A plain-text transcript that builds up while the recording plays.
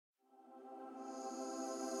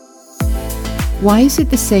Why is it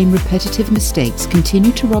the same repetitive mistakes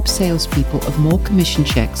continue to rob salespeople of more commission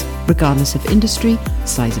checks, regardless of industry,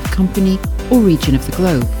 size of company, or region of the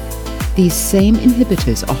globe? These same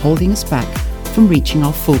inhibitors are holding us back from reaching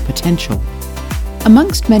our full potential.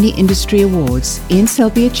 Amongst many industry awards, Ian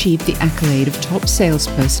Selby achieved the accolade of top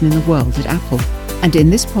salesperson in the world at Apple. And in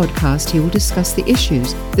this podcast, he will discuss the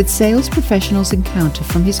issues that sales professionals encounter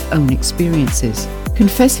from his own experiences,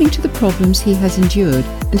 confessing to the problems he has endured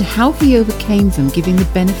and how he overcame them, giving the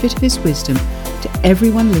benefit of his wisdom to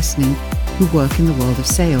everyone listening who work in the world of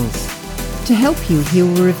sales. To help you, he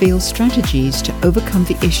will reveal strategies to overcome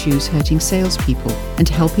the issues hurting salespeople and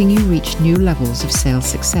helping you reach new levels of sales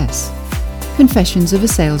success. Confessions of a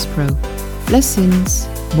Sales Pro. Less sins,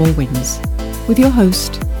 more wins. With your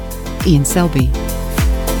host, Ian Selby.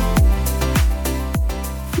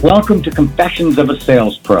 Welcome to Confessions of a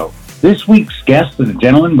Sales Pro. This week's guest is a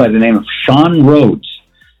gentleman by the name of Sean Rhodes.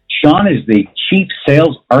 Sean is the Chief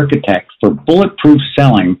Sales Architect for Bulletproof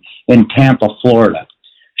Selling in Tampa, Florida.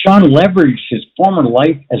 Sean leveraged his former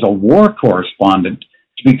life as a war correspondent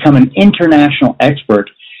to become an international expert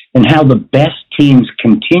in how the best teams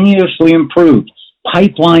continuously improve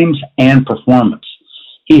pipelines and performance.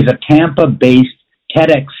 He's a Tampa-based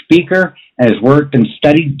TEDx speaker and has worked and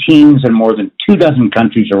studied teams in more than 24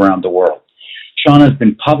 countries around the world. Sean has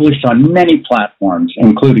been published on many platforms,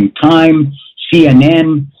 including Time,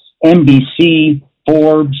 CNN, NBC,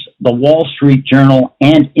 Forbes, The Wall Street Journal,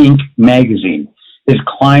 and Inc. magazine. His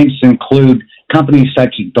clients include companies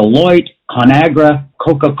such as Deloitte, Conagra,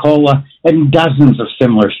 Coca-Cola, and dozens of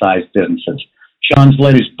similar-sized businesses. Sean's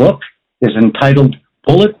latest book is entitled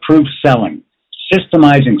Bulletproof Selling,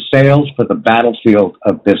 Systemizing Sales for the Battlefield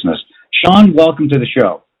of Business. Sean, welcome to the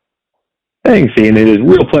show. Thanks, Ian. It is a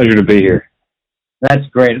real pleasure to be here. That's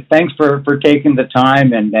great. Thanks for taking the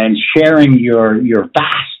time and sharing your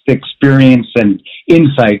vast experience and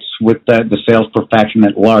insights with the sales profession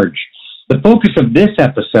at large. The focus of this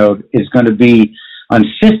episode is going to be on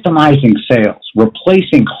systemizing sales,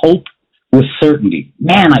 replacing hope with certainty.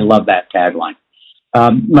 Man, I love that tagline.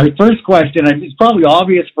 My first question, and it's probably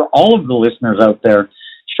obvious for all of the listeners out there,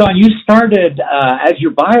 Sean, you started, as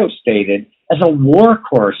your bio stated, as a war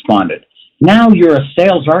correspondent. Now you're a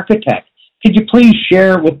sales architect. Could you please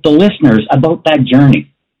share with the listeners about that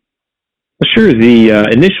journey? Sure. The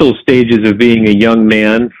initial stages of being a young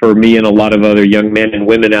man for me and a lot of other young men and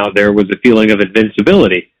women out there was a feeling of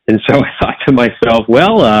invincibility. And so I thought to myself,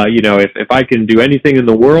 if I can do anything in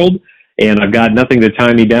the world and I've got nothing to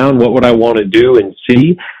tie me down, what would I want to do and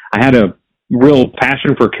see? I had a real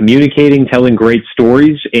passion for communicating, telling great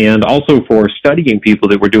stories, and also for studying people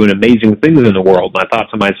that were doing amazing things in the world. And I thought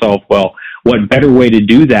to myself, well, what better way to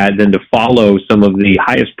do that than to follow some of the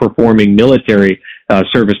highest performing military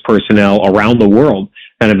service personnel around the world,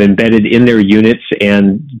 kind of embedded in their units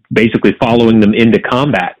and basically following them into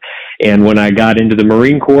combat. And when I got into the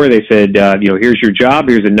Marine Corps, they said, here's your job,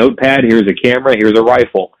 here's a notepad, here's a camera, here's a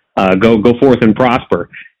rifle. Go forth and prosper.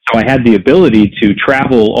 So I had the ability to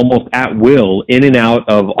travel almost at will in and out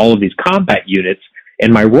of all of these combat units.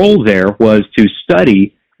 And my role there was to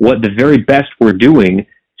study what the very best were doing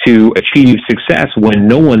to achieve success when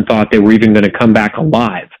no one thought they were even going to come back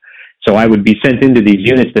alive. So I would be sent into these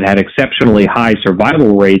units that had exceptionally high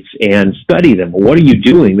survival rates and study them. What are you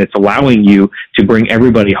doing that's allowing you to bring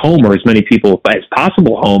everybody home, or as many people as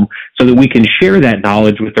possible home, so that we can share that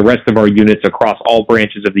knowledge with the rest of our units across all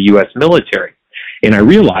branches of the U.S. military? And I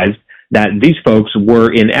realized that these folks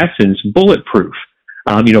were, in essence, bulletproof.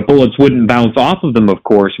 Bullets wouldn't bounce off of them, of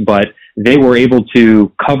course, but they were able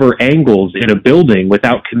to cover angles in a building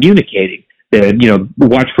without communicating.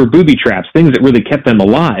 Watch for booby traps, things that really kept them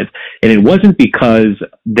alive. And it wasn't because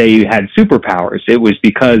they had superpowers. It was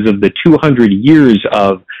because of the 200 years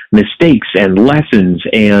of mistakes and lessons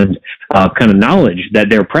and kind of knowledge that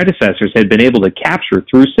their predecessors had been able to capture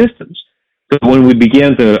through systems. So when we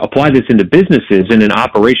began to apply this into businesses in an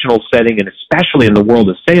operational setting, and especially in the world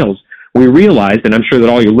of sales, we realized, and I'm sure that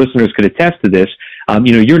all your listeners could attest to this,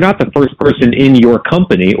 you're not the first person in your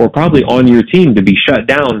company or probably on your team to be shut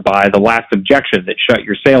down by the last objection that shut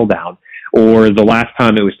your sale down, or the last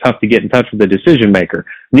time it was tough to get in touch with a decision maker.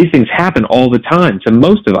 These things happen all the time to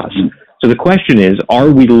most of us. So the question is,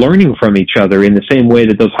 are we learning from each other in the same way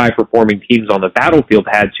that those high-performing teams on the battlefield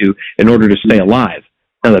had to in order to stay alive?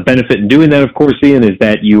 Now, the benefit in doing that, of course, Ian, is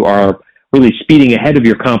that you are really speeding ahead of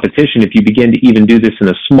your competition if you begin to even do this in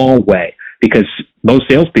a small way, because most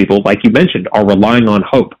salespeople, like you mentioned, are relying on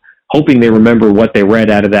hope, hoping they remember what they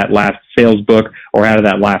read out of that last sales book or out of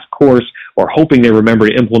that last course, or hoping they remember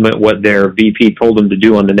to implement what their VP told them to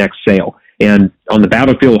do on the next sale. And on the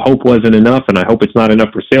battlefield, hope wasn't enough, and I hope it's not enough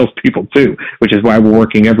for salespeople too, which is why we're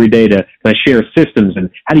working every day to share systems. And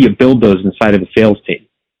how do you build those inside of a sales team?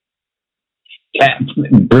 Yeah,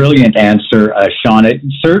 brilliant answer, Sean. It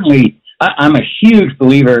certainly, I'm a huge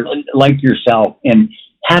believer, like yourself, in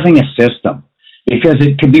having a system because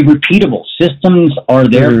it can be repeatable. Systems are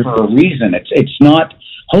there for a reason. It's not,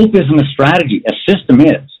 hope isn't a strategy. A system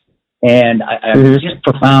is. And it's just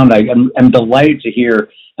profound. I'm delighted to hear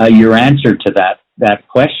your answer to that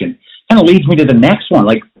question. Kind of leads me to the next one.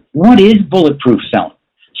 Like, what is bulletproof selling?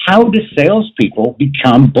 How do salespeople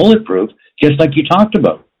become bulletproof, just like you talked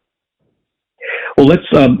about? Well, let's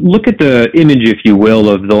look at the image, if you will,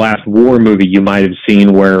 of the last war movie you might have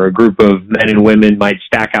seen where a group of men and women might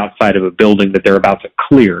stack outside of a building that they're about to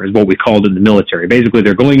clear, is what we called in the military. Basically,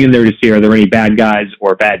 they're going in there to see are there any bad guys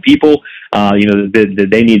or bad people that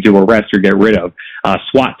they need to arrest or get rid of.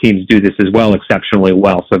 SWAT teams do this as well exceptionally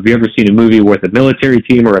well. So if you've ever seen a movie with a military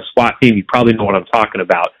team or a SWAT team, you probably know what I'm talking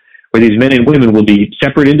about, where these men and women will be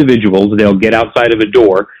separate individuals. They'll get outside of a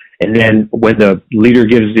door, and then when the leader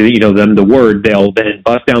gives them the word, they'll then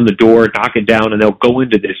bust down the door, knock it down, and they'll go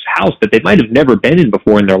into this house that they might have never been in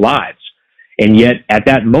before in their lives. And yet, at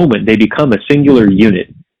that moment, they become a singular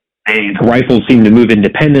unit. And the rifles seem to move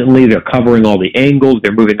independently. They're covering all the angles.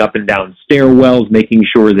 They're moving up and down stairwells, making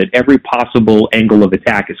sure that every possible angle of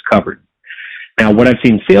attack is covered. Now, what I've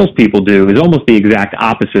seen salespeople do is almost the exact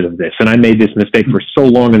opposite of this. And I made this mistake for so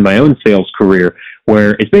long in my own sales career,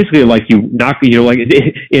 where it's basically like you knock, like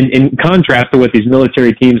in contrast to what these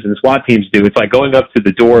military teams and SWAT teams do, it's like going up to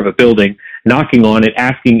the door of a building, knocking on it,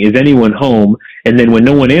 asking, is anyone home? And then when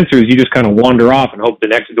no one answers, you just kind of wander off and hope the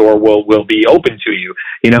next door will be open to you.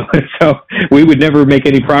 So we would never make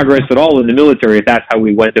any progress at all in the military if that's how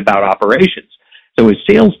we went about operations. So as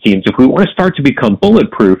sales teams, if we want to start to become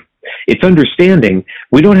bulletproof, it's understanding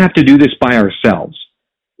we don't have to do this by ourselves.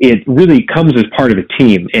 It really comes as part of a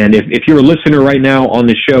team. And if you're a listener right now on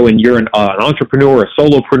the show and you're an entrepreneur, a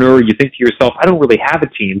solopreneur, you think to yourself, I don't really have a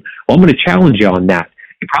team. Well, I'm going to challenge you on that.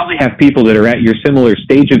 You probably have people that are at your similar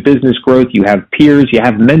stage of business growth. You have peers, you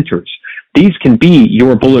have mentors. These can be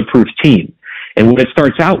your bulletproof team. And what it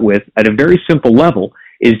starts out with at a very simple level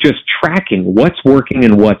is just tracking what's working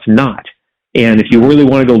and what's not. And if you really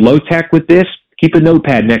want to go low tech with this, keep a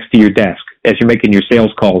notepad next to your desk as you're making your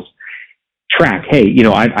sales calls. Track, hey,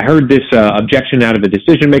 I heard this objection out of a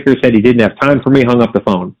decision maker, said he didn't have time for me, hung up the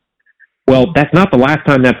phone. Well, that's not the last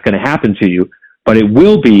time that's going to happen to you, but it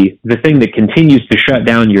will be the thing that continues to shut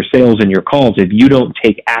down your sales and your calls if you don't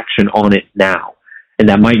take action on it now. And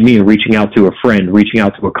that might mean reaching out to a friend, reaching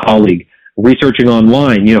out to a colleague, researching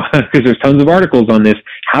online, because there's tons of articles on this.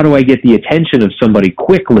 How do I get the attention of somebody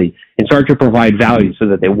quickly and start to provide value so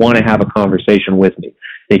that they want to have a conversation with me?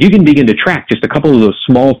 If you can begin to track just a couple of those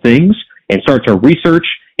small things and start to research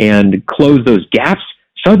and close those gaps,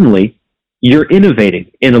 suddenly you're innovating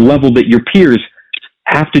in a level that your peers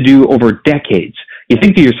have to do over decades. You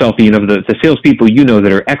think to yourself, the salespeople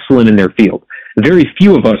that are excellent in their field. Very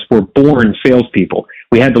few of us were born salespeople.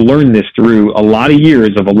 We had to learn this through a lot of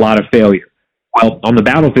years of a lot of failure. Well, on the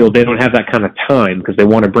battlefield, they don't have that kind of time because they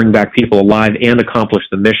want to bring back people alive and accomplish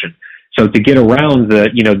the mission. So to get around the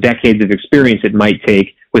decades of experience it might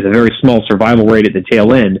take with a very small survival rate at the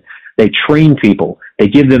tail end, they train people. They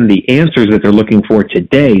give them the answers that they're looking for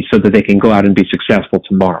today so that they can go out and be successful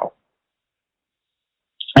tomorrow.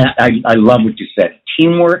 I love what you said.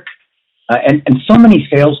 Teamwork, and so many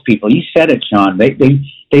salespeople. You said it, Sean. They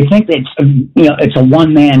think that it's a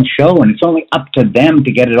one-man show and it's only up to them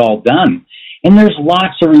to get it all done. And there's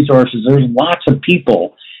lots of resources. There's lots of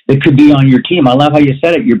people that could be on your team. I love how you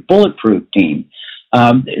said it. Your bulletproof team.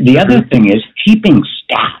 The other thing is keeping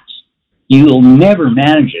stats. You'll never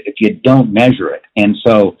manage it if you don't measure it. And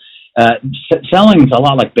so selling is a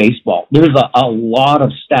lot like baseball. There's a lot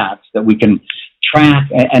of stats that we can track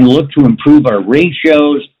and look to improve our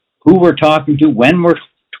ratios, who we're talking to, when we're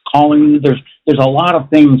calling. There's a lot of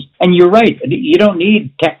things. And you're right. You don't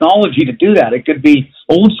need technology to do that. It could be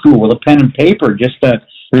old school with a pen and paper just to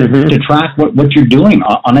track what you're doing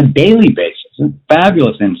on a daily basis.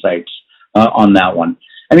 Fabulous insights on that one.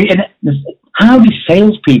 I mean, how do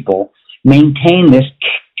salespeople maintain this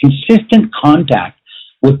consistent contact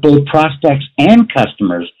with both prospects and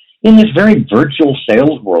customers in this very virtual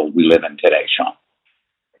sales world we live in today, Sean?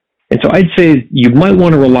 And so I'd say you might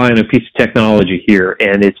want to rely on a piece of technology here,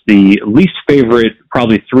 and it's the least favorite,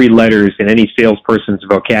 probably 3 letters in any salesperson's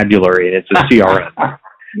vocabulary, and it's a CRM.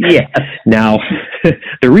 Yeah. Now,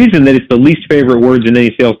 the reason that it's the least favorite words in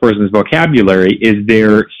any salesperson's vocabulary is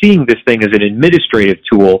they're seeing this thing as an administrative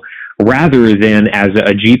tool rather than as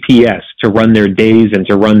a GPS to run their days and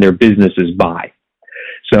to run their businesses by.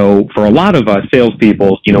 So for a lot of us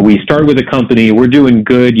salespeople, we start with a company, we're doing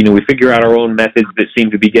good, we figure out our own methods that seem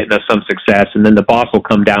to be getting us some success, and then the boss will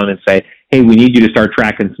come down and say, hey, we need you to start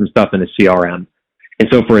tracking some stuff in a CRM. And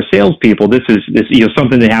so for a salespeople, this is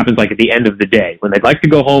something that happens like at the end of the day when they'd like to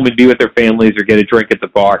go home and be with their families or get a drink at the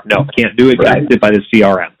bar. No, can't do it. Got to sit by the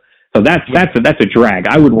CRM. So that's a drag.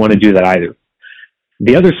 I wouldn't want to do that either.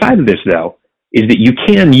 The other side of this, though, is that you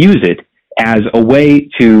can use it as a way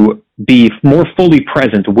to be more fully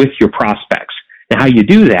present with your prospects. And how you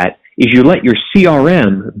do that is you let your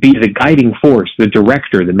CRM be the guiding force, the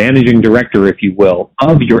director, the managing director, if you will,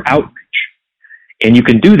 of your outreach. And you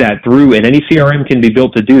can do that through, and any CRM can be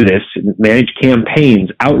built to do this, manage campaigns,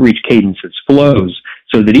 outreach cadences, flows,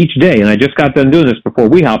 so that each day, and I just got done doing this before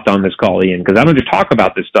we hopped on this call, Ian, because I don't just talk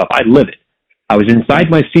about this stuff, I live it. I was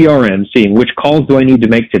inside my CRM seeing which calls do I need to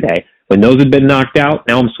make today. When those had been knocked out,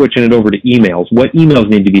 now I'm switching it over to emails. What emails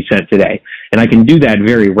need to be sent today? And I can do that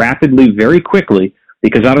very rapidly, very quickly,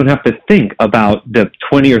 because I don't have to think about the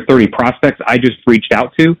 20 or 30 prospects I just reached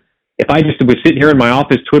out to. If I just was sitting here in my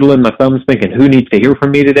office twiddling my thumbs thinking, who needs to hear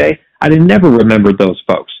from me today? I'd have never remembered those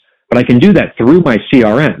folks. But I can do that through my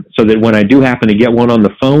CRM so that when I do happen to get one on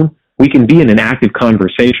the phone, we can be in an active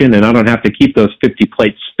conversation and I don't have to keep those 50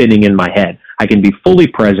 plates spinning in my head. I can be fully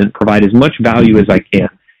present, provide as much value as I can,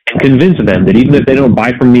 and convince them that even if they don't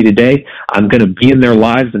buy from me today, I'm going to be in their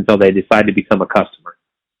lives until they decide to become a customer.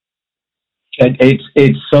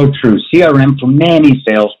 It's so true. CRM for many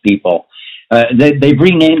salespeople, they've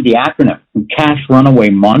renamed the acronym Cash Runaway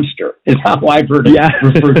Monster, is how I've heard it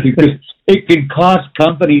referred to, because it could cost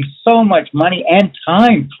companies so much money and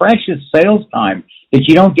time, precious sales time, that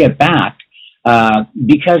you don't get back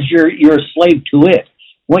because you're a slave to it.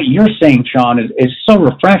 What you're saying, Sean, is so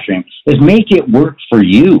refreshing, is make it work for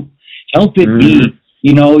you. Help it be,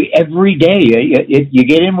 every day. You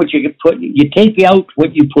get in what you put, you take out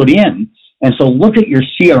what you put in. And so look at your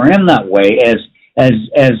CRM that way as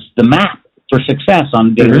the map for success on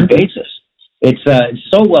a daily basis. It's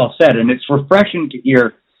so well said, and it's refreshing to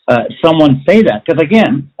hear someone say that, because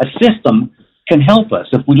again, a system can help us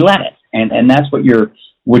if we let it, and that's what you're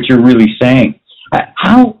really saying.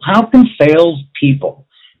 How can salespeople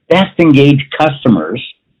best engage customers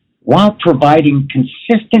while providing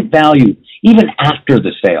consistent value even after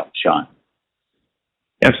the sale, Sean?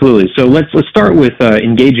 Absolutely. So let's start with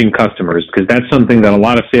engaging customers, because that's something that a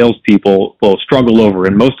lot of salespeople will struggle over.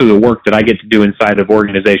 And most of the work that I get to do inside of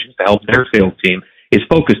organizations to help their sales team is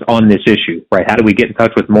focused on this issue, right? How do we get in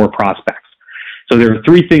touch with more prospects? So there are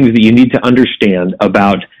three things that you need to understand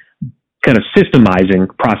about kind of systemizing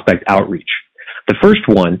prospect outreach. The first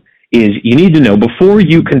one is you need to know before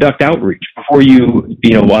you conduct outreach, before you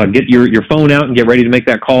get your phone out and get ready to make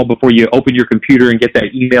that call, before you open your computer and get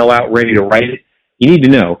that email out ready to write it, you need to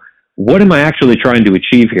know, what am I actually trying to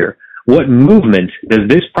achieve here? What movement does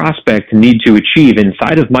this prospect need to achieve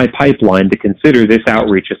inside of my pipeline to consider this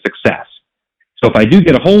outreach a success? So if I do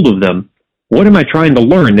get a hold of them, what am I trying to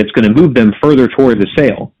learn that's going to move them further toward the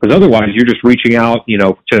sale? Because otherwise you're just reaching out,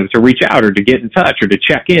 to reach out or to get in touch or to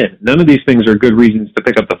check in. None of these things are good reasons to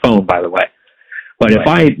pick up the phone, by the way. But if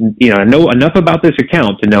I know enough about this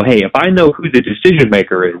account to know, hey, if I know who the decision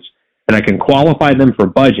maker is and I can qualify them for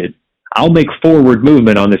budget, I'll make forward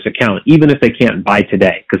movement on this account, even if they can't buy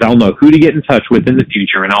today, because I'll know who to get in touch with in the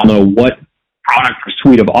future, and I'll know what product or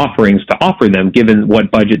suite of offerings to offer them, given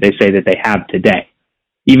what budget they say that they have today,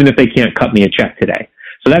 even if they can't cut me a check today.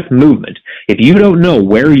 So that's movement. If you don't know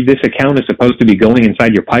where this account is supposed to be going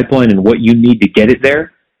inside your pipeline and what you need to get it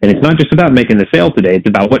there, and it's not just about making the sale today, it's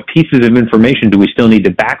about what pieces of information do we still need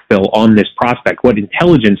to backfill on this prospect? What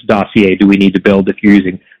intelligence dossier do we need to build, if you're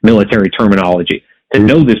using military terminology, to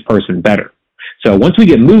know this person better? So once we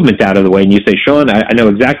get movement out of the way and you say, Sean, I know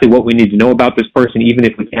exactly what we need to know about this person, even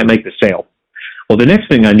if we can't make the sale. Well, the next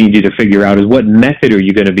thing I need you to figure out is, what method are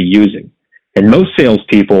you going to be using? And most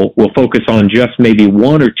salespeople will focus on just maybe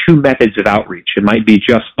one or two methods of outreach. It might be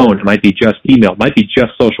just phone, it might be just email, it might be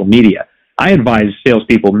just social media. I advise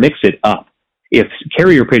salespeople mix it up. If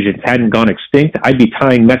carrier pigeons hadn't gone extinct, I'd be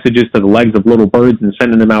tying messages to the legs of little birds and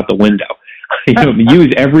sending them out the window.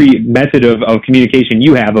 Use every method of communication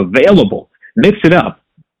you have available. Mix it up.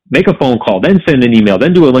 Make a phone call, then send an email,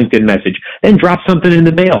 then do a LinkedIn message, then drop something in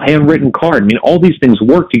the mail, handwritten card. I mean, all these things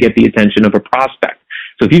work to get the attention of a prospect.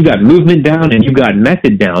 So if you've got movement down and you've got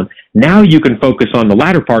method down, now you can focus on the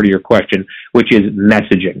latter part of your question, which is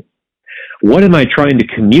messaging. What am I trying to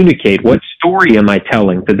communicate? What story am I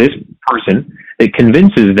telling to this person that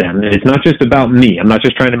convinces them? And it's not just about me. I'm not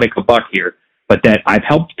just trying to make a buck here, but that I've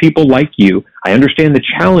helped people like you. I understand the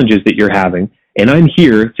challenges that you're having, and I'm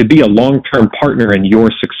here to be a long-term partner in your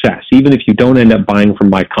success, even if you don't end up buying from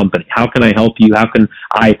my company. How can I help you? How can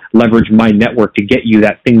I leverage my network to get you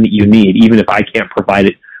that thing that you need, even if I can't provide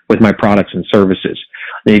it with my products and services?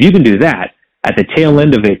 And if you can do that at the tail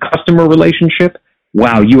end of a customer relationship,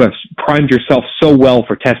 wow, you have primed yourself so well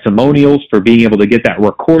for testimonials, for being able to get that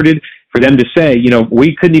recorded, for them to say,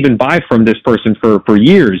 we couldn't even buy from this person for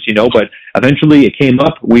years, but eventually it came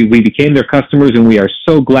up, we became their customers, and we are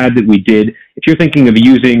so glad that we did. If you're thinking of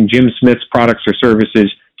using Jim Smith's products or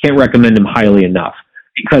services, can't recommend them highly enough.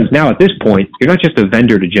 Because now at this point, you're not just a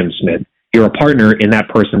vendor to Jim Smith, you're a partner in that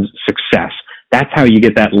person's success. That's how you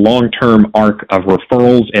get that long-term arc of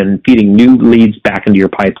referrals and feeding new leads back into your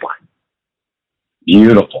pipeline.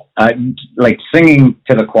 Beautiful. Like singing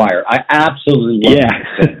to the choir. I absolutely love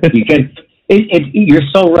it. You're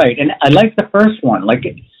so right. And I like the first one. Like,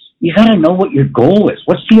 you got to know what your goal is.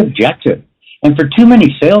 What's the objective? And for too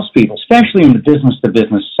many salespeople, especially in the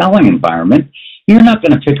business-to-business selling environment, you're not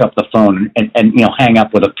going to pick up the phone and hang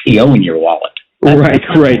up with a PO in your wallet.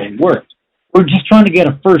 Right. Work. We're just trying to get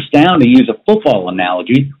a first down, to use a football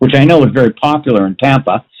analogy, which I know is very popular in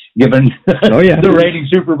Tampa, given the reigning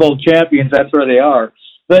Super Bowl champions. That's where they are.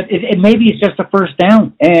 But maybe it's just a first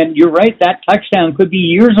down. And you're right, that touchdown could be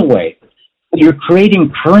years away. You're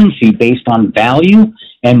creating currency based on value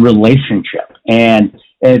and relationship. And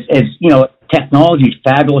as technology is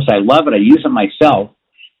fabulous. I love it. I use it myself.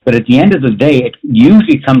 But at the end of the day, it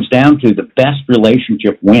usually comes down to the best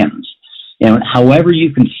relationship wins. And however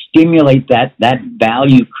you can stimulate that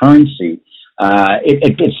value currency,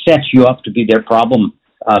 it sets you up to be their problem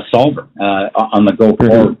solver on the go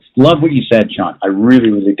forward. Love what you said, Sean. I really,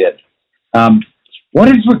 really did. What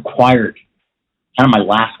is required? Kind of my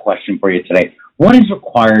last question for you today. What is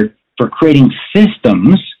required for creating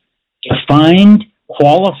systems to find,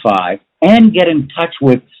 qualify, and get in touch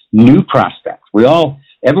with new prospects?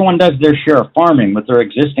 Everyone does their share of farming with their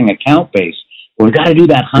existing account base. But we've got to do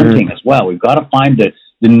that hunting as well. We've got to find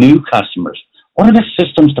the new customers. What are the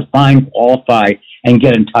systems to find, qualify, and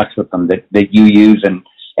get in touch with them that you use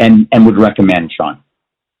and would recommend, Sean?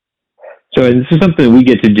 So this is something that we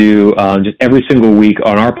get to do just every single week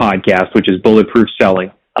on our podcast, which is Bulletproof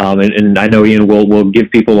Selling. And I know Ian will give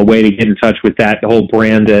people a way to get in touch with that whole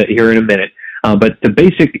brand here in a minute. But the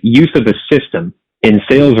basic use of a system in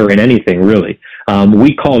sales or in anything, really,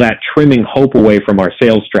 we call that trimming hope away from our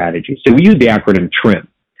sales strategy. So we use the acronym TRIM.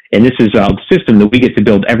 And this is a system that we get to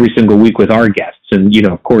build every single week with our guests. And,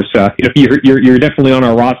 of course, you're definitely on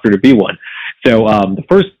our roster to be one. So the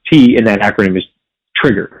first T in that acronym is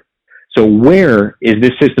trigger. So where is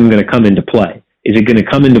this system going to come into play? Is it going to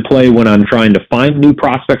come into play when I'm trying to find new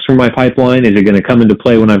prospects for my pipeline? Is it going to come into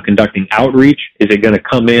play when I'm conducting outreach? Is it going to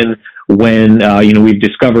come in when we've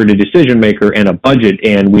discovered a decision maker and a budget,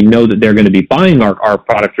 and we know that they're going to be buying our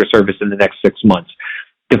product or service in the next 6 months?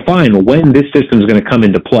 Define when this system is going to come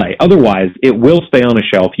into play. Otherwise, it will stay on a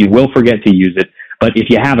shelf. You will forget to use it. But if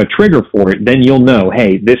you have a trigger for it, then you'll know,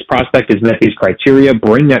 hey, this prospect has met these criteria.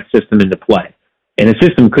 Bring that system into play. And a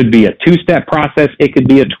system could be a 2-step process. It could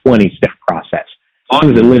be a 20-step process. As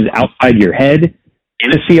long as it lives outside your head,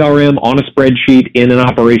 in a CRM, on a spreadsheet, in an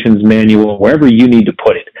operations manual, wherever you need to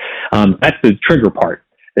put it. That's the trigger part.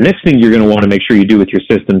 The next thing you're going to want to make sure you do with your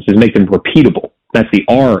systems is make them repeatable. That's the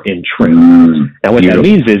R in TRIM. Now, what that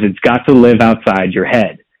means is it's got to live outside your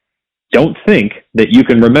head. Don't think that you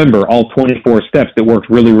can remember all 24 steps that worked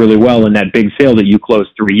really, really well in that big sale that you closed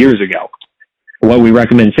 3 years ago. What we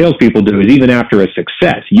recommend salespeople do is even after a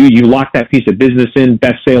success, you lock that piece of business in,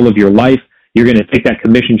 best sale of your life, you're going to take that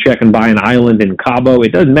commission check and buy an island in Cabo.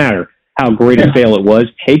 It doesn't matter how great a sale it was.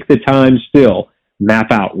 Take the time still,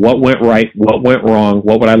 map out what went right, what went wrong,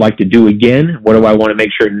 what would I like to do again, what do I want to make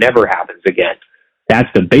sure never happens again. That's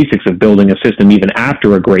the basics of building a system even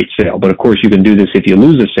after a great sale. But of course, you can do this if you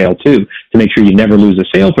lose a sale too, to make sure you never lose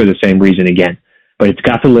a sale for the same reason again. But it's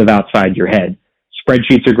got to live outside your head.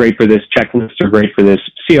 Spreadsheets are great for this. Checklists are great for this.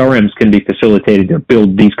 CRMs can be facilitated to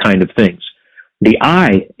build these kind of things. The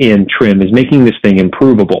I in TRIM is making this thing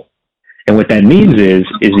improvable. And what that means is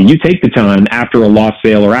that you take the time after a lost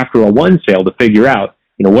sale or after a won sale to figure out,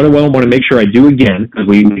 what do I want to make sure I do again? Because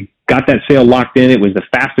we got that sale locked in. It was the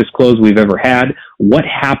fastest close we've ever had. What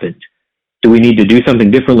happened? Do we need to do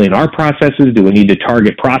something differently in our processes? Do we need to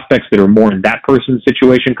target prospects that are more in that person's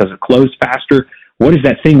situation because it closed faster? What is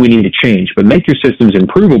that thing we need to change? But make your systems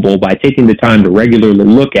improvable by taking the time to regularly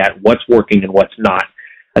look at what's working and what's not.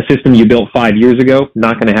 A system you built 5 years ago,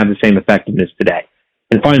 not going to have the same effectiveness today.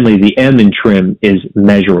 And finally, the M in TRIM is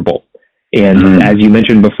measurable. And as you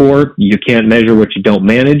mentioned before, you can't measure what you don't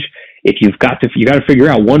manage. if you got to figure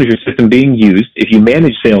out, one, is your system being used? If you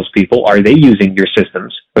manage salespeople, are they using your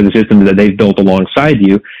systems or the systems that they've built alongside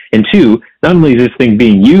you? And two, not only is this thing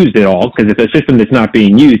being used at all, because if a system that's not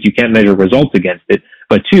being used, you can't measure results against it,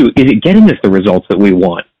 but two, is it getting us the results that we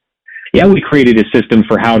want? Yeah, we created a system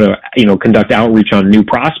for how to, conduct outreach on new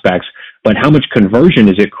prospects, but how much conversion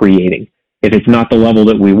is it creating? If it's not the level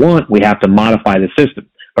that we want, we have to modify the system.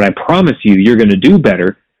 But I promise you're going to do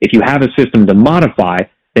better if you have a system to modify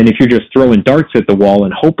than if you're just throwing darts at the wall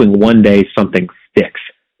and hoping one day something sticks.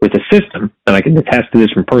 With a system, and I can attest to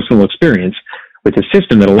this from personal experience, with a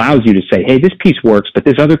system that allows you to say, hey, this piece works, but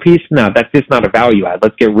this other piece, no, that's just not a value add.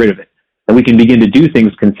 Let's get rid of it. And we can begin to do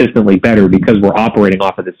things consistently better because we're operating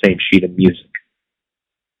off of the same sheet of music.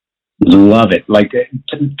 Love it. Like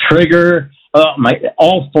trigger,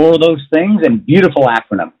 all four of those things, and beautiful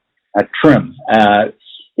acronym, TRIM,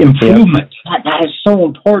 improvement. Yeah. That is so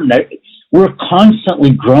important. We're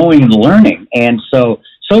constantly growing and learning, and so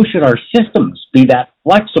should our systems be that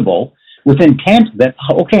flexible with intent that,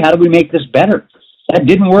 okay, how do we make this better? That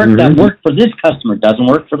didn't work. Mm-hmm. That worked for this customer. Doesn't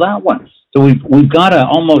work for that one. So we've got to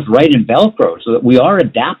almost write in Velcro so that we are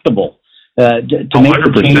adaptable to make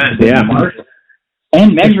the changes in the market.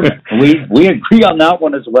 And measurement. we agree on that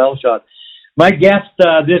one as well, Sean. My guest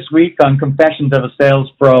this week on Confessions of a Sales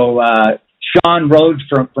Pro, Sean Rhodes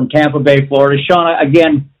from Tampa Bay, Florida. Sean,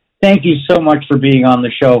 again, thank you so much for being on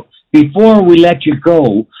the show. Before we let you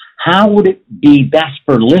go, how would it be best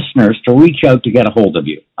for listeners to reach out to get a hold of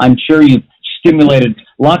you? I'm sure you've stimulated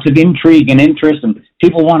lots of intrigue and interest, and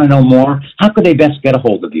people want to know more. How could they best get a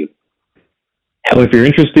hold of you? Hell, if you're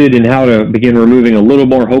interested in how to begin removing a little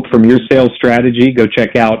more hope from your sales strategy, go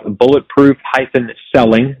check out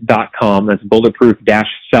bulletproof-selling.com. That's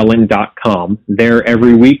bulletproof-selling.com. There,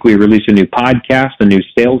 every week, we release a new podcast, a new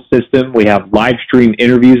sales system. We have live stream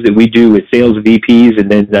interviews that we do with sales VPs and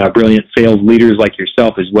then brilliant sales leaders like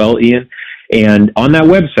yourself as well, Ian. And on that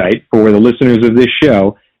website, for the listeners of this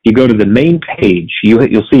show, you go to the main page,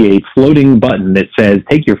 you'll see a floating button that says,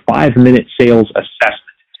 take your 5-minute sales assessment.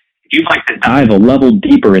 If you'd like to dive a level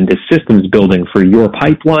deeper into systems building for your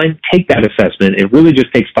pipeline, take that assessment. It really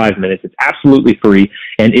just takes 5 minutes. It's absolutely free,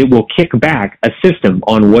 and it will kick back a system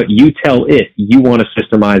on what you tell it you want to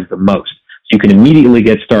systemize the most. So you can immediately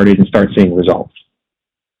get started and start seeing results.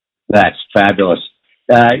 That's fabulous.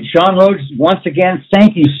 Sean Rhodes, once again,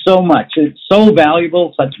 thank you so much. It's so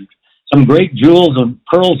valuable, some great jewels of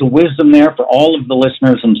pearls of wisdom there for all of the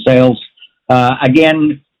listeners in sales.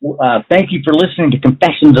 Again, thank you for listening to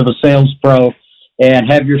Confessions of a Sales Pro,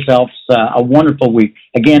 and have yourselves a wonderful week.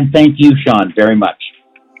 Again, thank you, Sean, very much.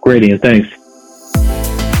 Great, Ian. Thanks.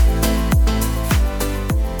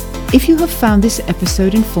 If you have found this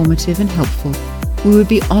episode informative and helpful, we would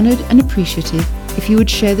be honored and appreciative if you would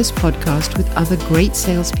share this podcast with other great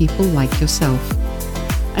salespeople like yourself.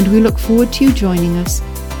 And we look forward to you joining us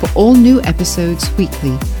for all new episodes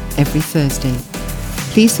weekly, every Thursday.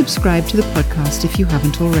 Please subscribe to the podcast if you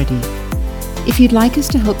haven't already. If you'd like us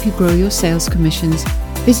to help you grow your sales commissions,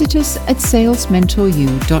 visit us at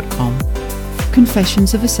salesmentoryou.com.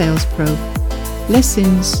 Confessions of a Sales Pro. Less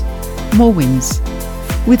sins, more wins.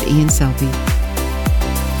 With Ian Selby.